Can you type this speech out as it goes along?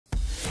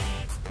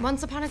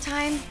Once upon a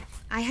time,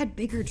 I had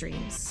bigger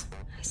dreams.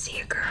 I see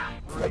a girl.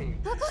 3,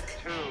 Look, look.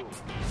 2, 1.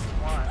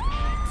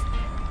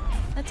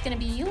 That's gonna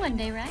be you one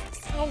day,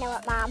 Rex. I know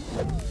it, Mom.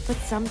 But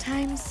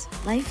sometimes,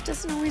 life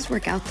doesn't always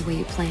work out the way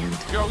you planned.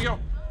 Yo.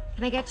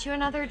 Can I get you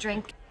another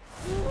drink?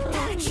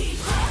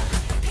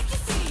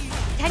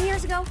 10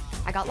 years ago,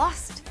 I got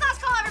lost. Last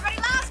call, everybody,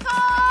 last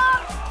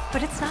call!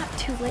 But it's not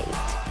too late.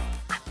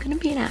 I'm gonna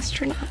be an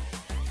astronaut.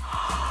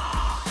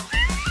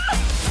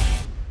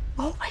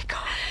 Oh my God.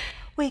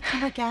 Wait,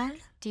 come again?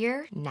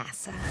 Dear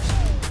NASA.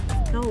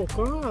 No,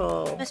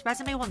 girl. This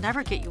resume will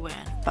never get you in,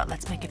 but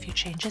let's make a few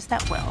changes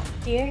that will.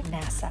 Dear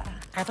NASA,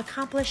 I've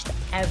accomplished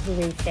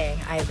everything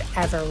I've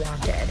ever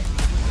wanted.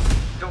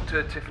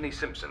 Dr. Tiffany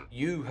Simpson,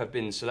 you have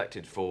been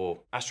selected for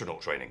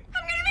astronaut training. I'm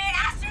gonna be an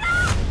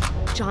astronaut!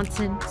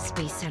 Johnson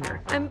Space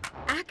Center. I'm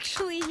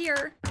actually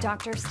here.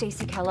 Dr.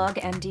 Stacy Kellogg,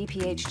 MD,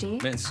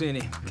 PhD.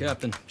 Mancini,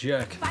 Captain,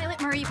 Jack.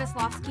 Violet Marie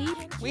Veslovsky.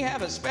 We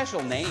have a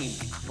special name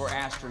for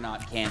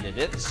astronaut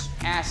candidates,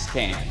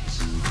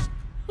 ASCANs.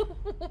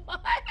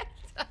 What?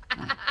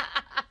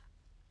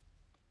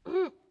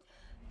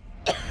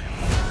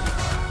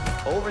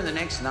 Over the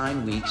next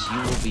 9 weeks,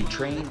 you will be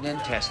trained and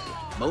tested.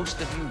 Most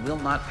of you will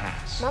not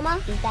pass.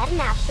 Mama, is that an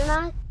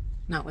astronaut?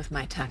 Not with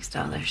my tax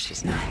dollars,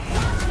 she's not.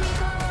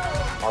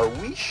 Are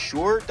we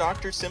sure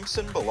Dr.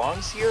 Simpson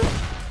belongs here?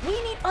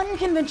 We need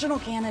unconventional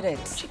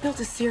candidates. She built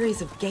a series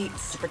of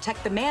gates to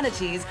protect the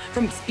manatees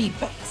from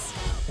speedboats.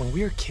 When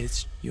we were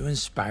kids, you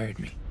inspired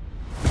me.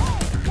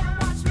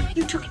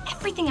 You took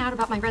everything out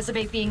about my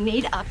resume being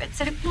made up. It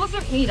said it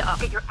wasn't made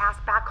up. Get your ass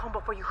back home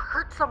before you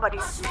hurt somebody.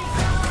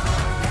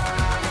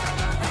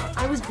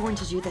 I was born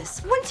to do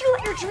this. Once you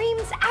let your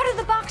dreams out of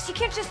the box, you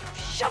can't just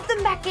shove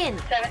them back in.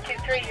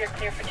 723, you're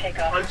clear for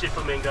takeoff. Punch it,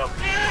 Flamingo.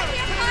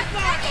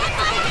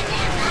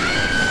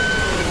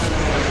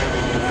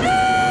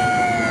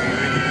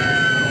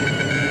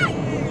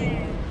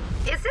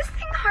 Is this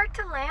thing hard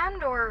to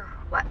land or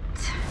what?